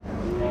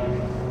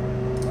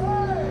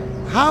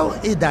How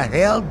in the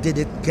hell did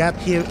it get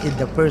here in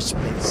the first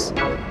place?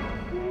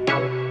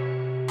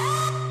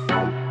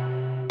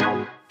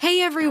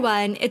 Hey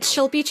everyone, it's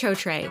Shilpi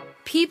Chhotray.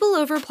 People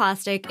Over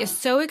Plastic is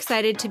so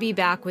excited to be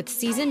back with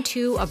Season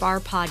 2 of our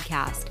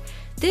podcast.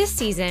 This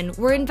season,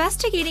 we're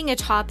investigating a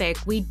topic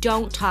we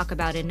don't talk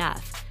about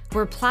enough,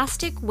 where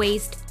plastic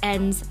waste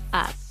ends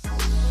up.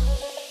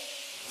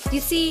 You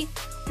see,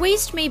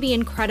 waste may be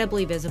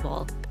incredibly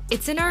visible.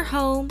 It's in our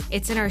home,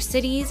 it's in our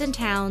cities and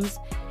towns,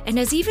 and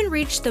has even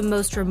reached the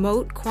most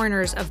remote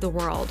corners of the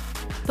world.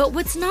 But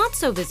what's not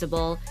so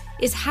visible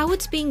is how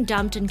it's being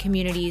dumped in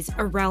communities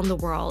around the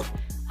world,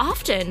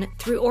 often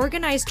through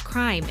organized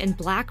crime and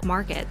black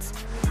markets.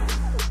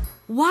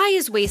 Why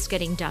is waste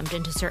getting dumped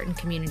into certain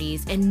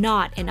communities and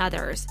not in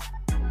others?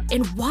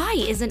 And why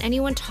isn't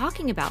anyone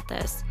talking about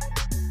this?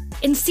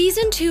 In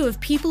Season 2 of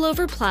People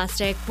Over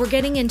Plastic, we're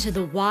getting into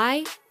the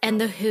why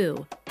and the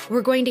who.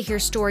 We're going to hear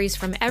stories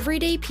from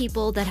everyday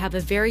people that have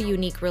a very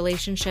unique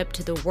relationship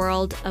to the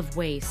world of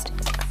waste.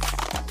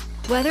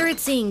 Whether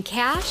it's seeing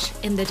cash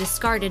in the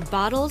discarded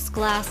bottles,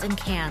 glass, and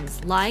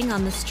cans lying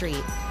on the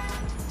street.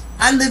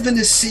 I live in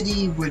a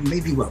city with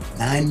maybe,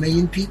 9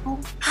 million people?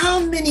 How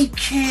many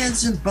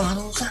cans and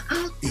bottles are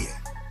out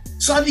there?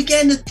 So I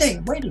began to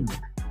think, wait a minute.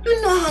 You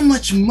know how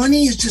much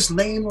money is just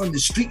laying on the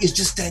street? It's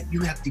just that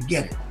you have to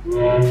get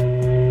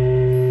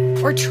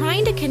it. Or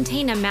trying to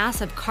contain a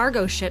massive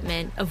cargo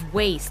shipment of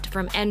waste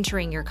from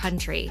entering your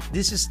country.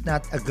 This is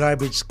not a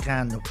garbage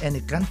can of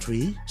any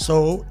country,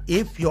 so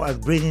if you are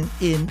bringing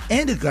in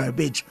any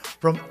garbage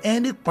from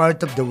any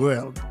part of the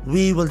world,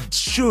 we will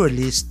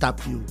surely stop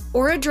you.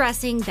 Or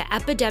addressing the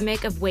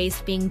epidemic of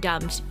waste being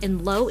dumped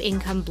in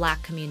low-income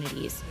black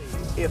communities.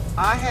 If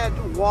I had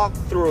to walk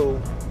through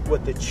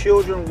what the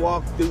children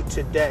walk through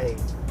today,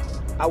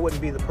 I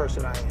wouldn't be the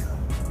person I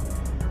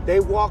am.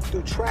 They walk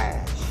through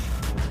trash.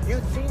 You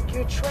think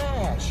you're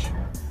trash.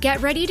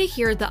 Get ready to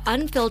hear the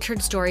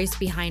unfiltered stories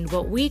behind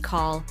what we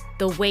call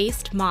the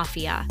Waste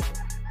Mafia.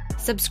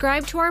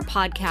 Subscribe to our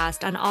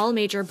podcast on all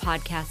major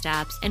podcast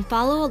apps and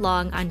follow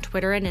along on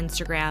Twitter and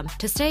Instagram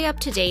to stay up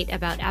to date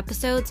about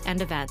episodes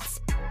and events.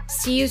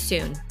 See you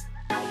soon.